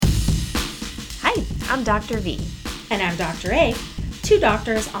I'm Dr. V. And I'm Dr. A, two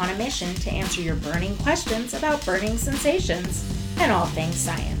doctors on a mission to answer your burning questions about burning sensations and all things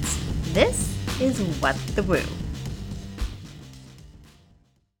science. This is What the Woo.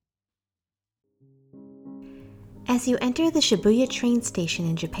 As you enter the Shibuya train station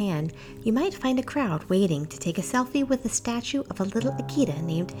in Japan, you might find a crowd waiting to take a selfie with the statue of a little Akita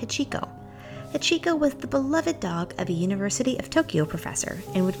named Hachiko. Hachiko was the beloved dog of a University of Tokyo professor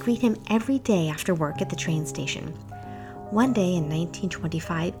and would greet him every day after work at the train station. One day in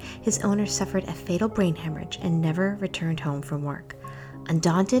 1925, his owner suffered a fatal brain hemorrhage and never returned home from work.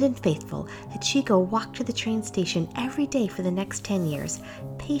 Undaunted and faithful, Hachiko walked to the train station every day for the next 10 years,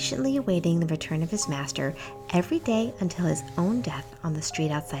 patiently awaiting the return of his master every day until his own death on the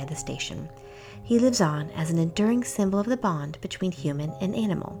street outside the station. He lives on as an enduring symbol of the bond between human and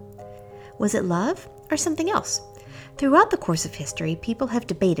animal. Was it love or something else? Throughout the course of history, people have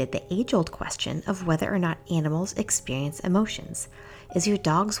debated the age-old question of whether or not animals experience emotions. Is your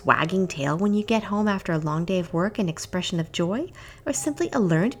dog's wagging tail when you get home after a long day of work an expression of joy, or simply a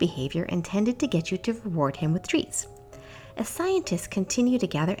learned behavior intended to get you to reward him with treats? As scientists continue to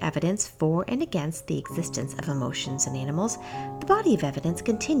gather evidence for and against the existence of emotions in animals, the body of evidence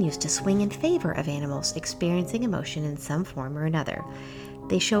continues to swing in favor of animals experiencing emotion in some form or another.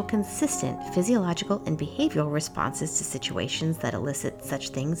 They show consistent physiological and behavioral responses to situations that elicit such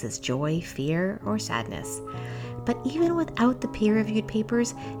things as joy, fear, or sadness. But even without the peer-reviewed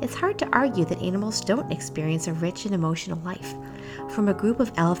papers, it's hard to argue that animals don't experience a rich and emotional life. From a group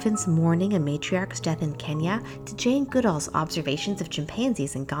of elephants mourning a matriarch's death in Kenya to Jane Goodall's observations of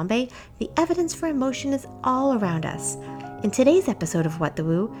chimpanzees in Gombe, the evidence for emotion is all around us. In today's episode of What the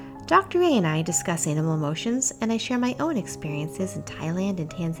Woo, Dr. A and I discuss animal emotions, and I share my own experiences in Thailand and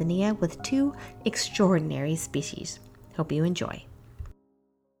Tanzania with two extraordinary species. Hope you enjoy.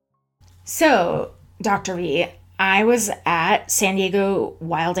 So, Dr. V, I was at San Diego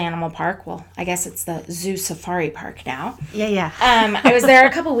Wild Animal Park. Well, I guess it's the Zoo Safari Park now. Yeah. I was there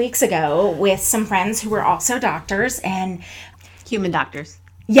a couple weeks ago with some friends who were also doctors and... Human doctors.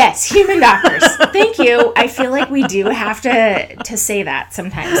 Yes, human doctors. Thank you. I feel like we do have to say that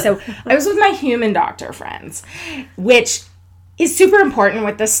sometimes. So I was with my human doctor friends, which is super important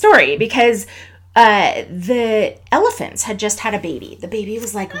with this story because the elephants had just had a baby. The baby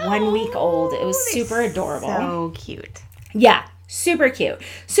was like 1 week old. It was super adorable. So cute. Yeah, super cute.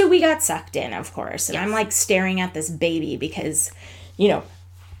 So we got sucked in, of course. And I'm like staring at this baby because, you know,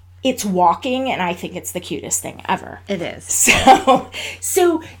 it's walking, and I think it's the cutest thing ever. It is.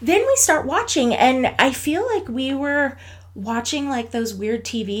 So then we start watching, and I feel like we were watching like those weird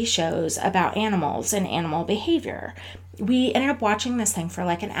TV shows about animals and animal behavior. We ended up watching this thing for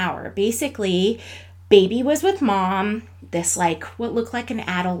like an hour. Basically, baby was with mom. This like what looked like an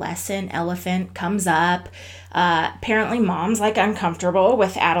adolescent elephant comes up. Apparently mom's like uncomfortable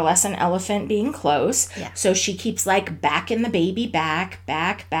with adolescent elephant being close. Yeah. So she keeps like backing the baby back,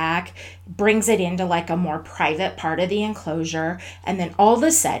 brings it into like a more private part of the enclosure. And then all of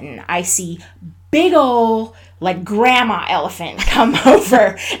a sudden I see big ol' like grandma elephant come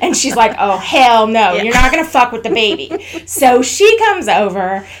over, and she's like, oh, hell no, You're not going to fuck with the baby. So she comes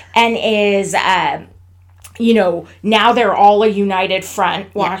over and is, now they're all a united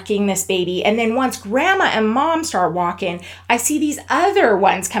front walking this baby. And then once grandma and mom start walking, I see these other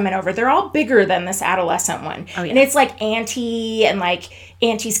ones coming over. They're all bigger than this adolescent one. Oh, yeah. And it's like auntie and like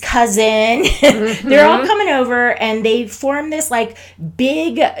auntie's cousin. Mm-hmm. They're all coming over, and they form this like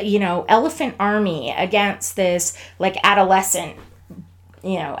big, elephant army against this like adolescent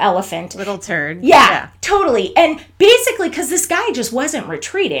elephant. Little turd. Yeah, totally. And basically, because this guy just wasn't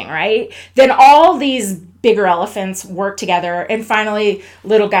retreating, right? Then all these bigger elephants work together, and finally,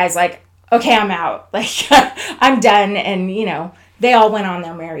 little guy's like, okay, I'm out. Like, I'm done. And, they all went on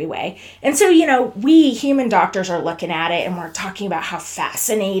their merry way. And so, we human doctors are looking at it, and we're talking about how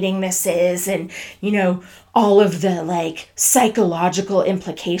fascinating this is, and, all of the, like, psychological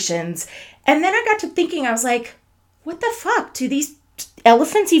implications. And then I got to thinking, I was like, what the fuck? Do these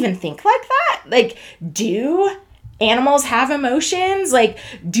elephants even think like that? Like, do animals have emotions? Like,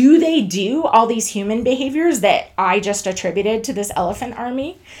 do they do all these human behaviors that I just attributed to this elephant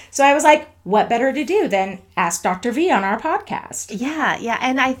army? So I was like, what better to do than ask Dr. V on our podcast? Yeah.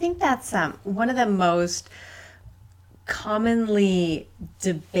 And I think that's one of the most commonly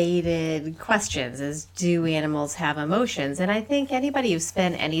debated questions is, do animals have emotions? And I think anybody who's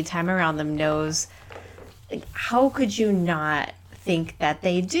spent any time around them knows, like, how could you not think that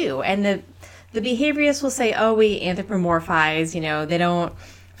they do? And the behaviorists will say, oh, we anthropomorphize, they don't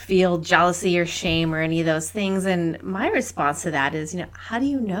feel jealousy or shame or any of those things. And my response to that is, how do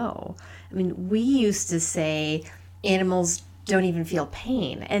you know? I mean, we used to say animals don't even feel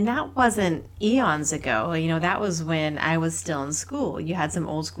pain. And that wasn't eons ago. That was when I was still in school. You had some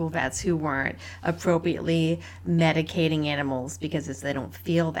old school vets who weren't appropriately medicating animals because they don't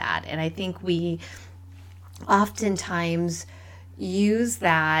feel that. And I think we oftentimes use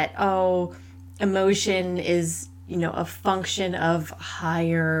that, emotion is, a function of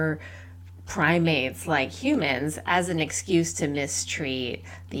higher primates like humans as an excuse to mistreat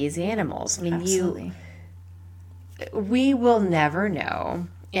these animals. I mean, Absolutely. We will never know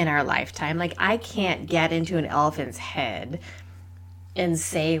in our lifetime. Like, I can't get into an elephant's head and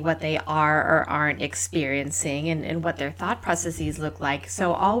say what they are or aren't experiencing and what their thought processes look like.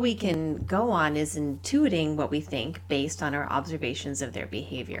 So all we can go on is intuiting what we think based on our observations of their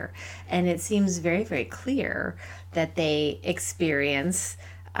behavior. And it seems very, very clear that they experience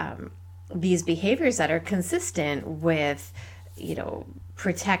these behaviors that are consistent with,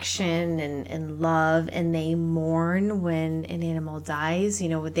 protection and love, and they mourn when an animal dies.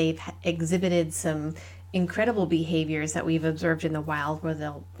 They've exhibited some incredible behaviors that we've observed in the wild where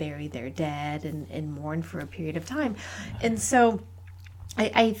they'll bury their dead and mourn for a period of time. And so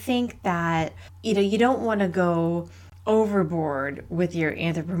I think that, you don't want to go overboard with your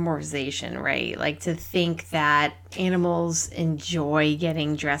anthropomorphization, right? Like, to think that animals enjoy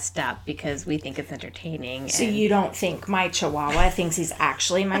getting dressed up because we think it's entertaining. So you don't think my Chihuahua thinks he's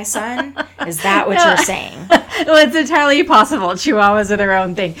actually my son? Is that what you're saying? Well, it's entirely possible. Chihuahuas are their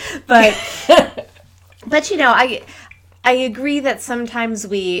own thing. But I agree that sometimes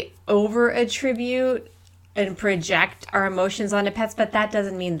we over-attribute and project our emotions onto pets, but that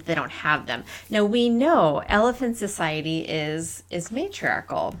doesn't mean that they don't have them. Now, we know elephant society is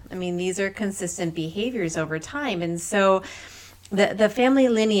matriarchal. I mean, these are consistent behaviors over time. And so the family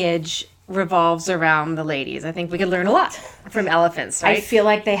lineage revolves around the ladies. I think we could learn a lot from elephants, right? I feel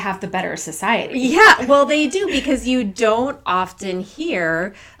like they have the better society. Yeah, well, they do, because you don't often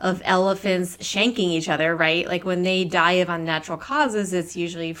hear of elephants shanking each other, right? Like, when they die of unnatural causes, it's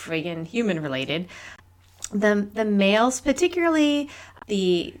usually friggin' human related. The males, particularly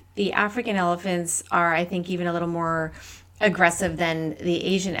the African elephants, are, I think, even a little more aggressive than the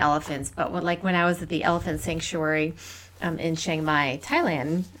Asian elephants. But when I was at the elephant sanctuary in Chiang Mai,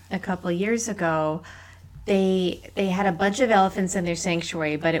 Thailand, a couple of years ago, they had a bunch of elephants in their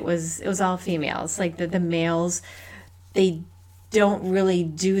sanctuary, but it was all females. Like, the males, they don't really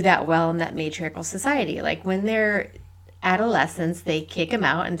do that well in that matriarchal society. Like, when they're adolescents, they kick them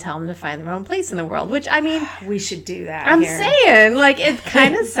out and tell them to find their own place in the world, which, I mean, we should do that. I'm saying, like, it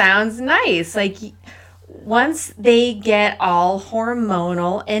kind of sounds nice. Like, once they get all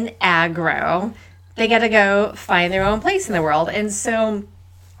hormonal and aggro, they got to go find their own place in the world. And so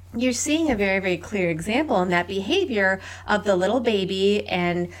you're seeing a very, very clear example in that behavior of the little baby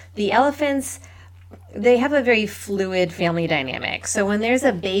and the elephants. They have a very fluid family dynamic. So when there's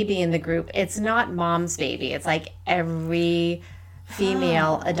a baby in the group, it's not mom's baby. It's like every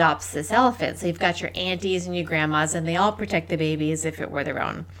female adopts this elephant. So you've got your aunties and your grandmas, and they all protect the baby as if it were their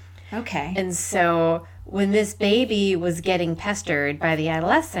own. Okay. And so when this baby was getting pestered by the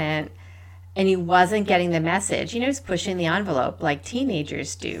adolescent, and he wasn't getting the message, he's pushing the envelope like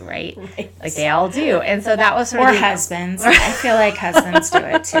teenagers do, right? Like, they all do. And so that was sort of husbands. I feel like husbands do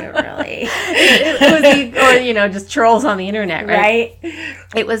it too, really. Or just trolls on the internet, right?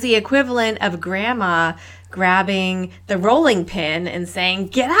 It was the equivalent of grandma grabbing the rolling pin and saying,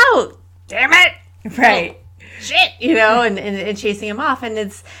 "Get out, damn it!" Right. Shit, and chasing him off. And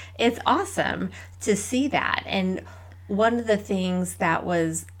it's awesome to see that. And one of the things that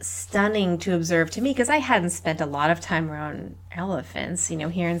was stunning to observe to me, because I hadn't spent a lot of time around elephants,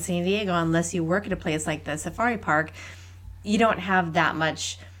 here in San Diego, unless you work at a place like the safari park, you don't have that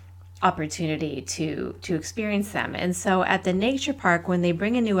much opportunity to experience them. And so at the nature park, when they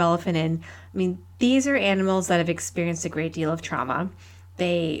bring a new elephant in, I mean, these are animals that have experienced a great deal of trauma.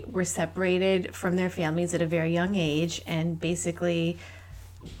 They were separated from their families at a very young age and basically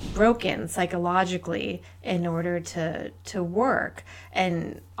broken psychologically in order to work,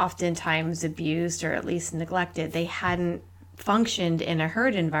 and oftentimes abused or at least neglected. They hadn't functioned in a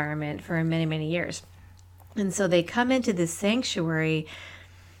herd environment for many, many years. And so they come into this sanctuary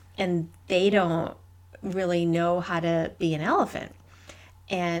and they don't really know how to be an elephant.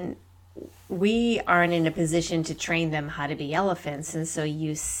 And we aren't in a position to train them how to be elephants. And so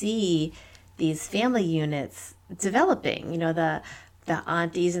you see these family units developing, the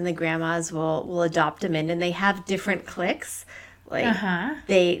aunties and the grandmas will adopt them in, and they have different cliques. Like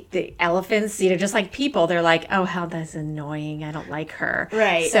the elephants, just like people, they're like, oh, how that's annoying. I don't like her.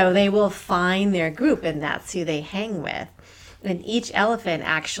 Right. So they will find their group, and that's who they hang with. And each elephant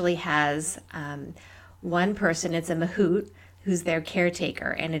actually has one person. It's a mahout who's their caretaker,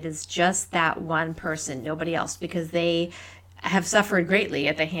 and it is just that one person, nobody else, because they have suffered greatly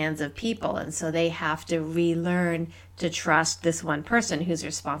at the hands of people, and so they have to relearn to trust this one person who's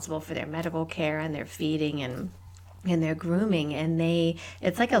responsible for their medical care and their feeding and their grooming, and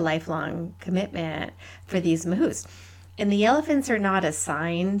it's like a lifelong commitment for these mahouts. And the elephants are not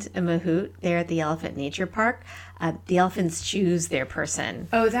assigned a mahout. They're at the Elephant Nature Park. The elephants choose their person.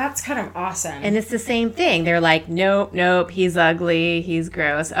 Oh, that's kind of awesome. And it's the same thing. They're like, nope, he's ugly, he's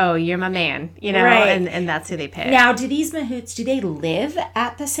gross. Oh, you're my man, Right. And that's who they pick. Now, do these mahouts, do they live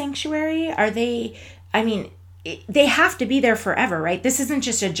at the sanctuary? Are they, they have to be there forever, right? This isn't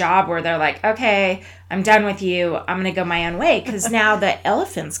just a job where they're like, okay, I'm done with you. I'm going to go my own way, because now the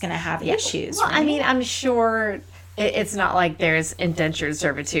elephant's going to have issues. Well, right? I'm sure it's not like there's indentured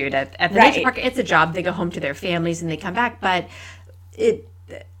servitude at the Right. nature park. It's a job. They go home to their families and they come back, but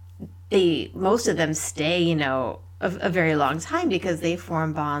most of them stay, a very long time because they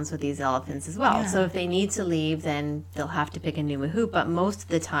form bonds with these elephants as well. Yeah. So if they need to leave, then they'll have to pick a new mahout. But most of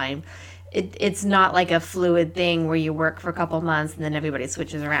the time, it's not like a fluid thing where you work for a couple months and then everybody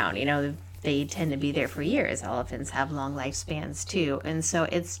switches around. They tend to be there for years. Elephants have long lifespans too. And so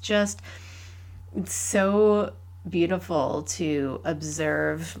it's so beautiful to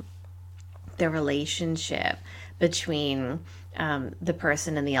observe the relationship between the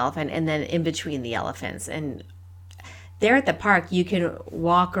person and the elephant, and then in between the elephants. And there at the park, you can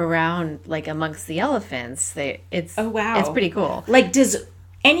walk around like amongst the elephants. It's pretty cool. Like, does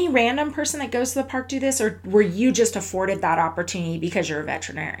any random person that goes to the park do this, or were you just afforded that opportunity because you're a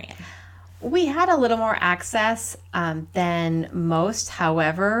veterinarian? We had a little more access than most.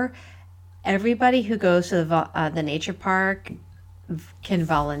 However, everybody who goes to the nature park can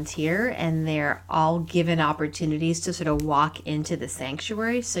volunteer, and they're all given opportunities to sort of walk into the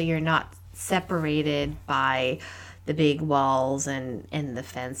sanctuary. So you're not separated by the big walls and the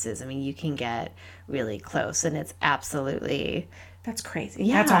fences. You can get really close, and it's absolutely... That's crazy.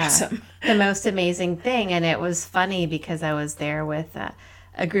 Yeah, that's awesome. The most amazing thing. And it was funny because I was there with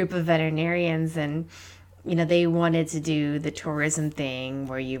a group of veterinarians, and they wanted to do the tourism thing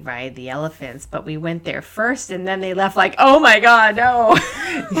where you ride the elephants, but we went there first, and then they left like, oh my God, no,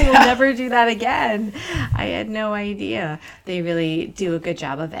 we'll never do that again. I had no idea. They really do a good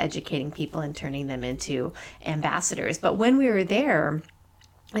job of educating people and turning them into ambassadors. But when we were there,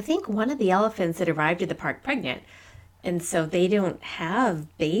 I think one of the elephants had arrived at the park pregnant. And so they don't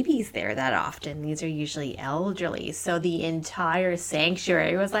have babies there that often. These are usually elderly. So the entire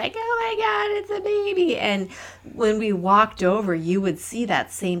sanctuary was like, oh my God, it's a baby. And when we walked over, you would see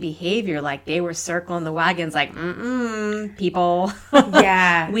that same behavior. Like they were circling the wagons like, people.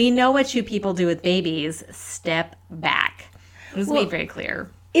 Yeah. We know what you people do with babies. Step back. It was made very clear.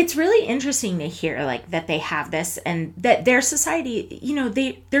 It's really interesting to hear that they have this, and that their society,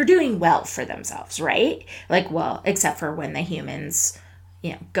 they're doing well for themselves, right? Except for when the humans,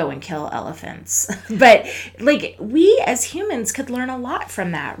 go and kill elephants. But we as humans could learn a lot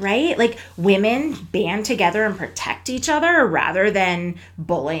from that, right? Women band together and protect each other rather than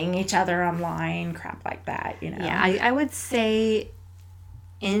bullying each other online, crap like that, Yeah, I would say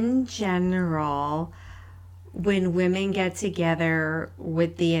in general, when women get together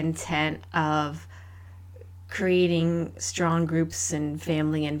with the intent of creating strong groups and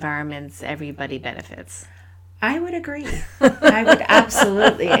family environments, everybody benefits. I would agree. I would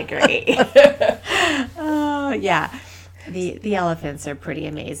absolutely agree. Oh, yeah. The elephants are pretty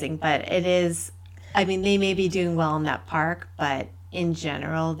amazing, but it is, they may be doing well in that park, but in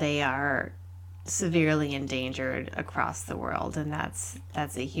general, they are severely endangered across the world, and that's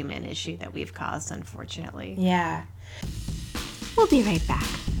a human issue that we've caused, unfortunately. Yeah. We'll be right back.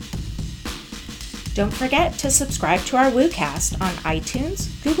 Don't forget to subscribe to our WooCast on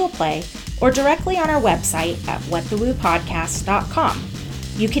iTunes, Google Play, or directly on our website at whatthewoopodcast.com.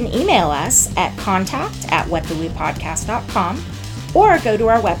 You can email us at contact@whatthewoopodcast.com, or go to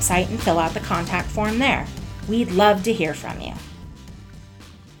our website and fill out the contact form there. We'd love to hear from you.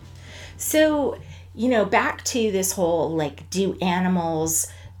 So, back to this whole, do animals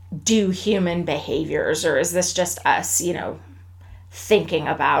do human behaviors, or is this just us, thinking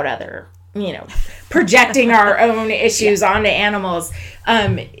about other, projecting our own issues onto animals?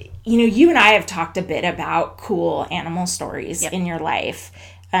 You and I have talked a bit about cool animal stories in your life.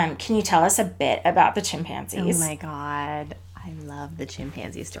 Can you tell us a bit about the chimpanzees? Oh my God. I love the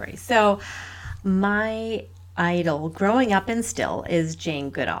chimpanzee story. So my idol growing up and still is Jane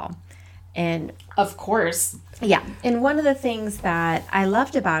Goodall. And of course. Yeah. And one of the things that I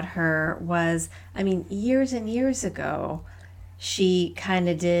loved about her was, I mean, years and years ago, she kind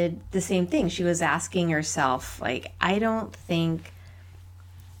of did the same thing. She was asking herself, like, I don't think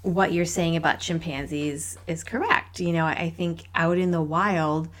what you're saying about chimpanzees is correct. You know, I think out in the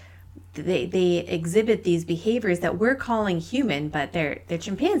wild, they exhibit these behaviors that we're calling human, but they're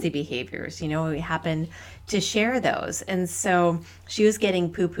chimpanzee behaviors. You know, we happen to share those. And so she was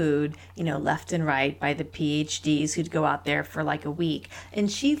getting poo-pooed, you know, left and right by the PhDs who'd go out there for like a week. And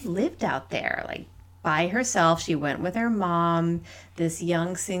she lived out there like by herself. She went with her mom, this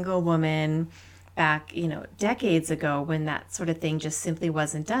young single woman back, you know, decades ago when that sort of thing just simply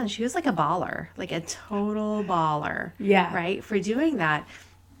wasn't done. She was like a baller, like a total baller. Yeah. Right? For doing that.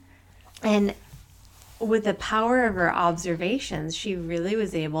 And with the power of her observations, she really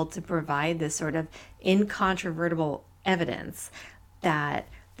was able to provide this sort of incontrovertible evidence that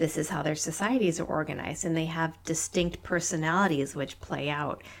this is how their societies are organized, and they have distinct personalities which play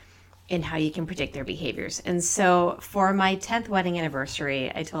out in how you can predict their behaviors. And so for my 10th wedding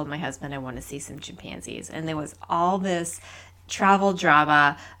anniversary, I told my husband I want to see some chimpanzees. And there was all this travel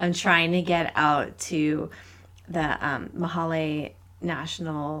drama. I'm trying to get out to the Mahale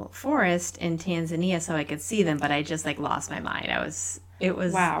National Forest in Tanzania so I could see them, but I just like lost my mind. It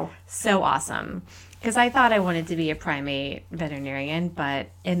was wow, so awesome, because I thought I wanted to be a primate veterinarian, but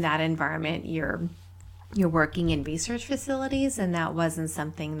in that environment you're working in research facilities, and that wasn't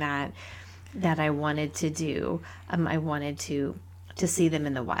something that I wanted to do. I wanted to see them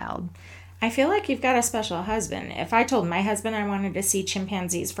in the wild. I feel like you've got a special husband. If I told my husband I wanted to see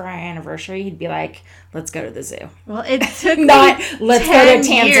chimpanzees for our anniversary, he'd be like, let's go to the zoo. Well, it took not let's go to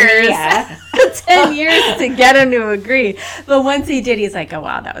Tanzania. 10 years to get him to agree. But once he did, he's like, oh,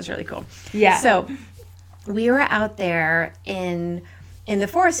 wow, that was really cool. Yeah. So we were out there in the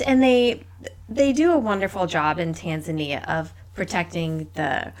forest, and they do a wonderful job in Tanzania of protecting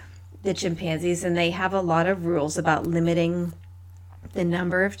the chimpanzees, and they have a lot of rules about limiting the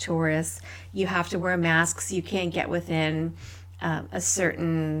number of tourists. You have to wear masks. You can't get within a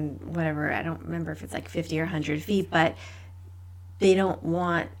certain, whatever, I don't remember if it's like 50 or 100 feet, but they don't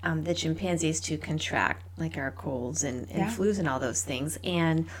want the chimpanzees to contract like our colds and flus and all those things.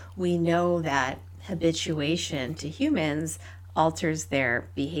 And we know that habituation to humans alters their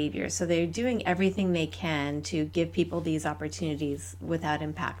behavior. So they're doing everything they can to give people these opportunities without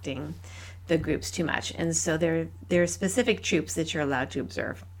impacting the groups too much. And so there are specific troops that you're allowed to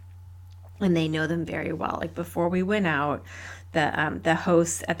observe, and they know them very well. Like before we went out, the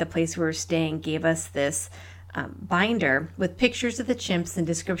hosts at the place we were staying gave us this binder with pictures of the chimps and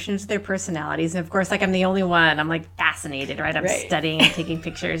descriptions of their personalities. And of course, like I'm the only one, I'm like fascinated, right? I'm studying and taking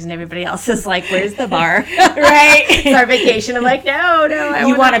pictures, and everybody else is like, where's the bar? Right. It's our vacation. I'm like, no,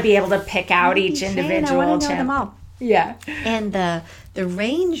 you want to be able to pick out each individual I want to know chimp. them all. Yeah. And the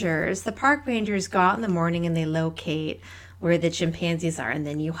rangers, the park rangers, go out in the morning and they locate where the chimpanzees are, and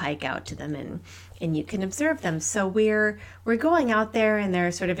then you hike out to them and you can observe them. So we're going out there, and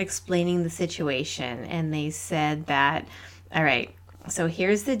they're sort of explaining the situation, and they said that, all right, so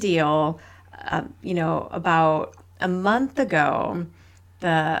here's the deal. You know, about a month ago,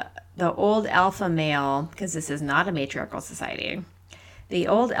 the old alpha male, because this is not a matriarchal society, the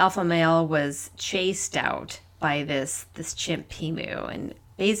old alpha male was chased out by this chimp Pimu. And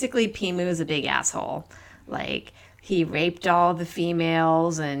basically Pimu is a big asshole. Like, he raped all the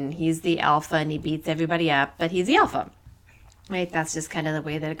females, and he's the alpha, and he beats everybody up, but he's the alpha. Right? That's just kind of the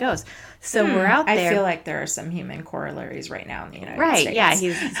way that it goes. So we're out there. I feel like there are some human corollaries right now in the United States. Right, yeah.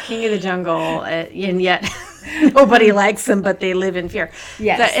 He's king of the jungle, and yet nobody likes him, but they live in fear.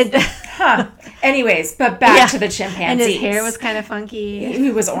 Yes. Anyways, but back to the chimpanzee. And his hair was kind of funky.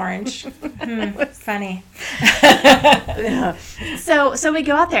 He was orange. Funny. So we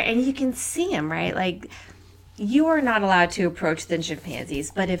go out there, and you can see him, right? Like, you are not allowed to approach the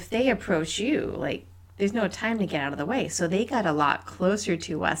chimpanzees, but if they approach you, like, there's no time to get out of the way. So they got a lot closer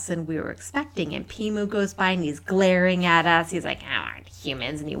to us than we were expecting. And Pimu goes by, and he's glaring at us. He's like, oh, aren't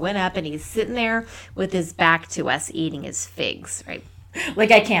humans? And he went up, and he's sitting there with his back to us eating his figs, right? Like,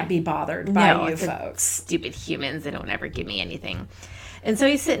 I can't be bothered by you folks. Stupid humans. They don't ever give me anything. And so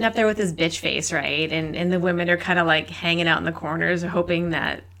he's sitting up there with his bitch face, right? And the women are kind of like hanging out in the corners, hoping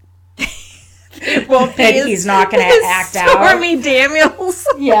that he's not going to act out. Stormy Daniels.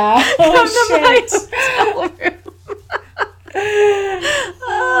 Yeah. Oh, shit.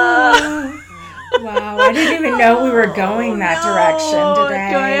 Wow. I didn't even know we were going that direction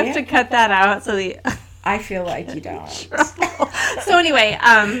today. Do I have to cut that out? So I feel like you don't. So anyway,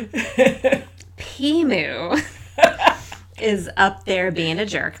 Pimu is up there being a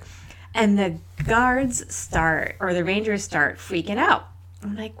jerk. And the guards start, or the rangers start freaking out.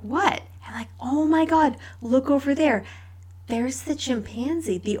 I'm like, what? I'm like, oh my God, look over there. There's the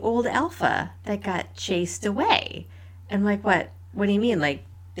chimpanzee, the old alpha that got chased away. And I'm like, what? What do you mean? Like,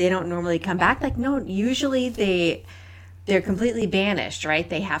 they don't normally come back? Like, no, usually they're completely banished, right?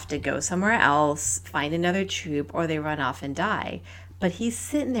 They have to go somewhere else, find another troop, or they run off and die. But he's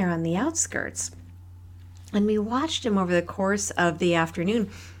sitting there on the outskirts. And we watched him over the course of the afternoon.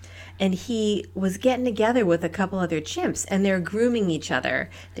 And he was getting together with a couple other chimps, and they're grooming each other.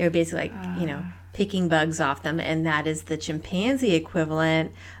 They're basically like, picking bugs off them. And that is the chimpanzee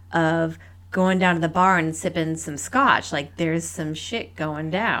equivalent of going down to the bar and sipping some scotch. Like, there's some shit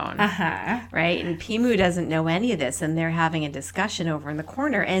going down. Right? And Pimu doesn't know any of this, and they're having a discussion over in the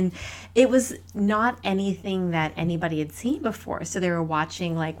corner. And it was not anything that anybody had seen before. So they were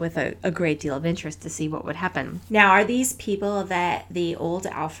watching, like, with a great deal of interest to see what would happen. Now, are these people that the old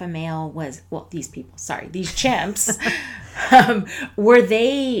alpha male was, these chimps, were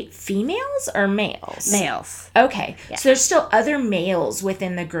they females or males? Males. Okay. Yeah. So there's still other males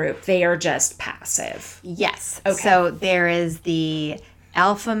within the group. They are just passive. Yes. Okay. So there is the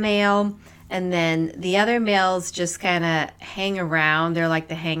alpha male, and then the other males just kind of hang around. They're like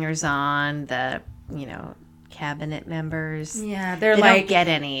the hangers-on, the, cabinet members. Yeah, they don't get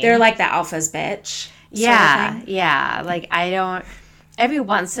any. They're like the alpha's bitch. Yeah, yeah. Like, every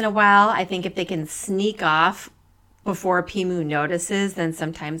once in a while, I think if they can sneak off before Pimu notices, then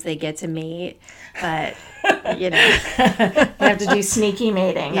sometimes they get to mate. But, They have to do sneaky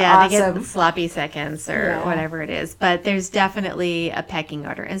mating. Yeah, awesome. they get sloppy seconds or whatever it is. But there's definitely a pecking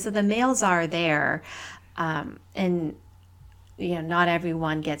order. And so the males are there. And, not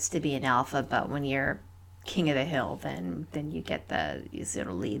everyone gets to be an alpha, but when you're king of the hill, then you get you sort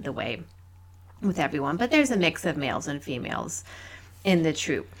of lead the way with everyone. But there's a mix of males and females in the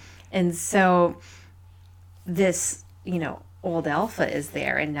troop. And so this, old alpha is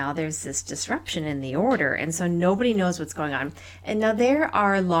there, and now there's this disruption in the order, and so nobody knows what's going on. And now there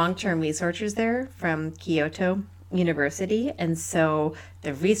are long-term researchers there from Kyoto University, and so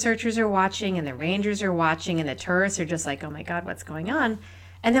the researchers are watching, and the rangers are watching, and the tourists are just like, oh my God, what's going on?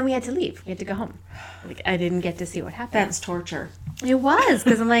 And then we had to leave. We had to go home. Like, I didn't get to see what happened. That's torture. It was,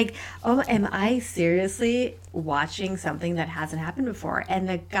 because I'm like, oh, am I seriously watching something that hasn't happened before? And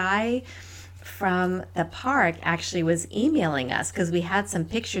the guy from the park actually was emailing us because we had some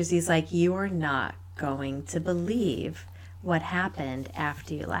pictures. He's like, you are not going to believe what happened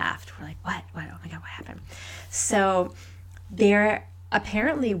after you laughed. We're like, what? Oh my God, what happened? So there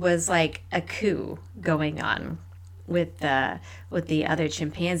apparently was like a coup going on with the other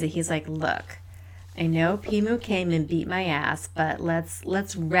chimpanzee. He's like, look, I know Pimu came and beat my ass, but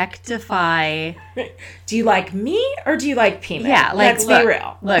let's rectify. Do you like me or do you like Pimu? Yeah, like, let's be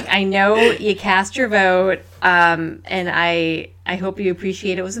real. Look, I know you cast your vote, and I hope you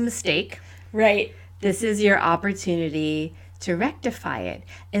appreciate it was a mistake. Right. This is your opportunity to rectify it.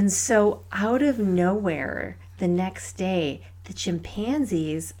 And so out of nowhere, the next day, the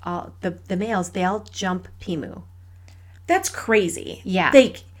chimpanzees, the males, they all jump Pimu. That's crazy. Yeah.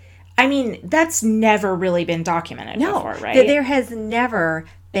 That's never really been documented before, right? There has never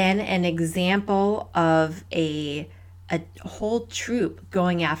been an example of a whole troop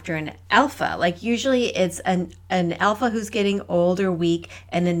going after an alpha. Like, usually it's an alpha who's getting old or weak,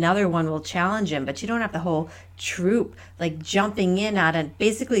 and another one will challenge him. But you don't have the whole troop, like, jumping in at it.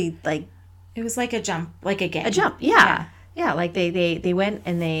 Basically, like... It was like a jump, like a game. A jump, yeah. Yeah, like they went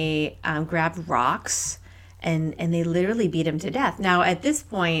and they grabbed rocks, and they literally beat him to death. Now, at this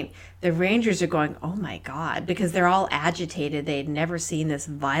point, the rangers are going, oh my God, because they're all agitated. They'd never seen this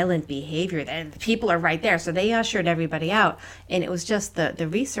violent behavior. And the people are right there. So they ushered everybody out. And it was just the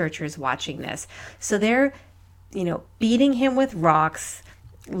researchers watching this. So they're, beating him with rocks,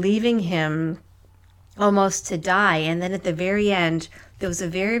 leaving him almost to die. And then at the very end, there was a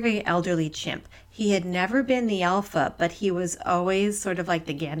very, very elderly chimp. He had never been the alpha, but he was always sort of like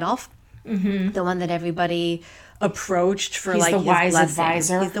the Gandalf. Mm-hmm. The one that everybody approached for He's like the his wise blessing.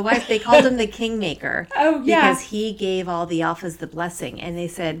 advisor. He's the wise. They called him the Kingmaker. Oh yeah, because he gave all the alphas the blessing, and they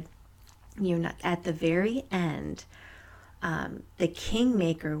said, "You're not." At the very end, the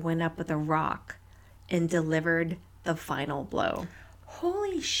Kingmaker went up with a rock and delivered the final blow.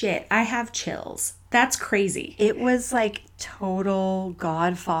 Holy shit! I have chills. That's crazy. It was like total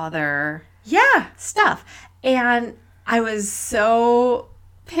Godfather, stuff, and I was so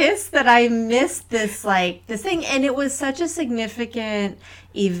pissed that I missed this thing, and it was such a significant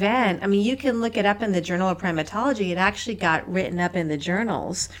event. I mean, you can look it up in the Journal of Primatology. It actually got written up in the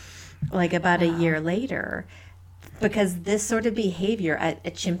journals, like about a year later, because this sort of behavior,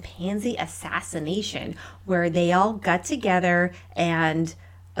 a chimpanzee assassination, where they all got together and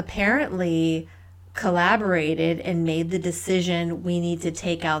apparently collaborated and made the decision, we need to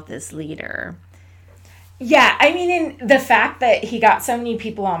take out this leader. Yeah, I mean, and the fact that he got so many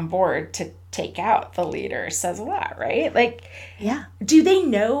people on board to take out the leader says a lot, right? Like, yeah. Do they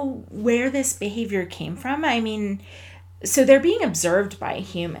know where this behavior came from? I mean, so they're being observed by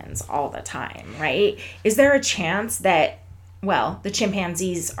humans all the time, right? Is there a chance that, well, the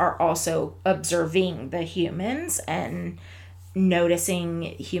chimpanzees are also observing the humans and noticing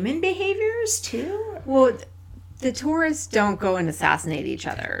human behaviors too? Well, the tourists don't go and assassinate each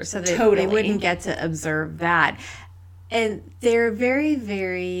other, so they wouldn't get to observe that. And they're very,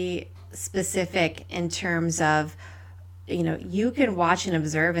 very specific in terms of, you know, you can watch and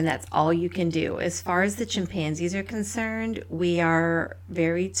observe, and that's all you can do. As far as the chimpanzees are concerned, we are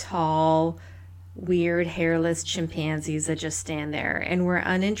very tall, weird, hairless chimpanzees that just stand there. And we're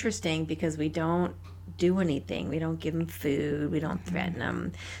uninteresting because we don't do anything. We don't give them food. We don't threaten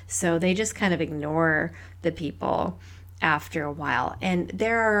them. So they just kind of ignore the people after a while. And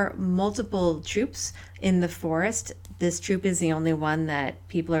there are multiple troops in the forest. This troop is the only one that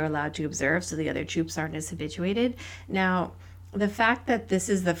people are allowed to observe, so the other troops aren't as habituated. Now, the fact that this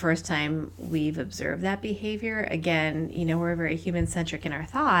is the first time we've observed that behavior, again, you know, we're very human-centric in our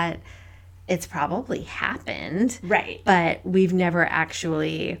thought. It's probably happened. Right. But we've never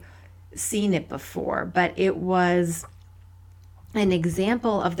actually seen it before. But it was an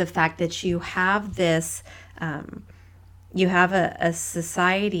example of the fact that you have this, you have a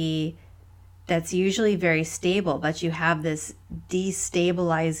society that's usually very stable, but you have this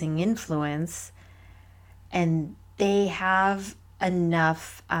destabilizing influence, and they have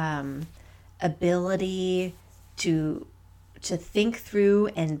enough ability to think through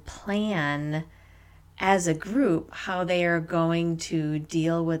and plan as a group how they are going to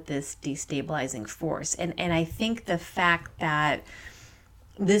deal with this destabilizing force. And I think the fact that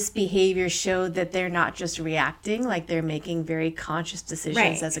this behavior showed that they're not just reacting, like they're making very conscious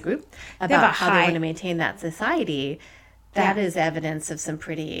decisions as a group about how they want to maintain that society. That is evidence of some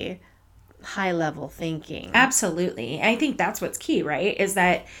pretty high level thinking. Absolutely. I think that's what's key, right? Is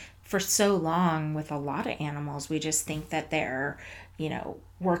that for so long with a lot of animals, we just think that they're, you know,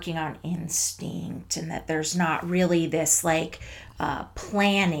 working on instinct and that there's not really this like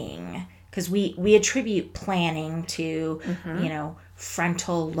planning, because we attribute planning to, you know,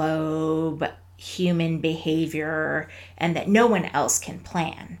 frontal lobe, human behavior, and that no one else can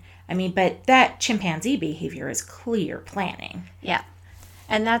plan. I mean, but that chimpanzee behavior is clear planning. Yeah.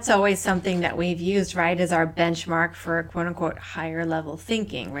 And that's always something that we've used, right, as our benchmark for quote unquote higher level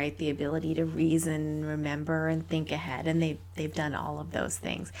thinking, right? The ability to reason, remember, and think ahead. And they've done all of those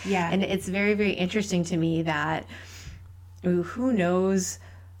things. Yeah. And it's very, very interesting to me that who knows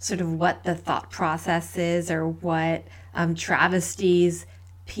sort of what the thought process is or what travesties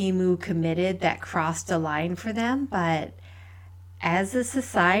Pimu committed that crossed a line for them. But as a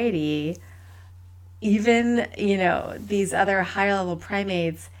society, even, you know, these other higher level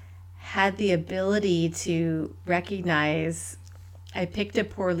primates had the ability to recognize, I picked a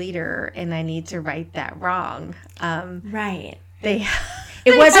poor leader and I need to right that wrong. Right.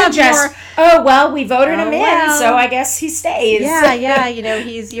 It wasn't just, we voted him in, so I guess he stays. Yeah, you know,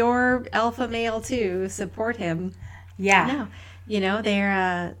 he's your alpha male too, support him. Yeah. No, you know,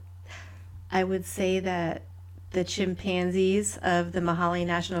 they're, I would say that the chimpanzees of the Mahale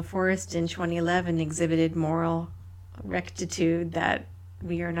National Forest in 2011 exhibited moral rectitude that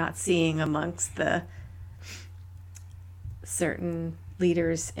we are not seeing amongst the certain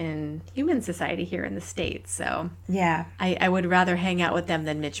leaders in human society here in the States. So yeah, I would rather hang out with them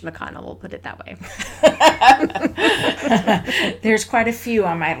than Mitch McConnell, we'll put it that way. There's quite a few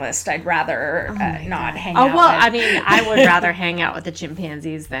on my list I'd rather not hang out with. I mean, I would rather hang out with the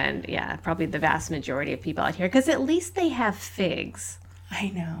chimpanzees than, probably the vast majority of people out here, because at least they have figs. I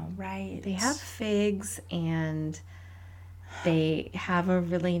know, right? They have figs, and they have a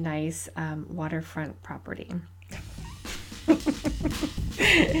really nice waterfront property.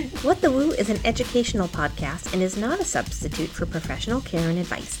 What the Woo is an educational podcast and is not a substitute for professional care and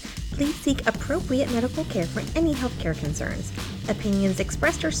advice. Please seek appropriate medical care for any healthcare concerns. Opinions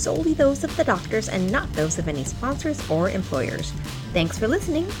expressed are solely those of the doctors and not those of any sponsors or employers. Thanks for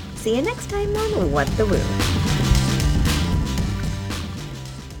listening. See you next time on What the Woo.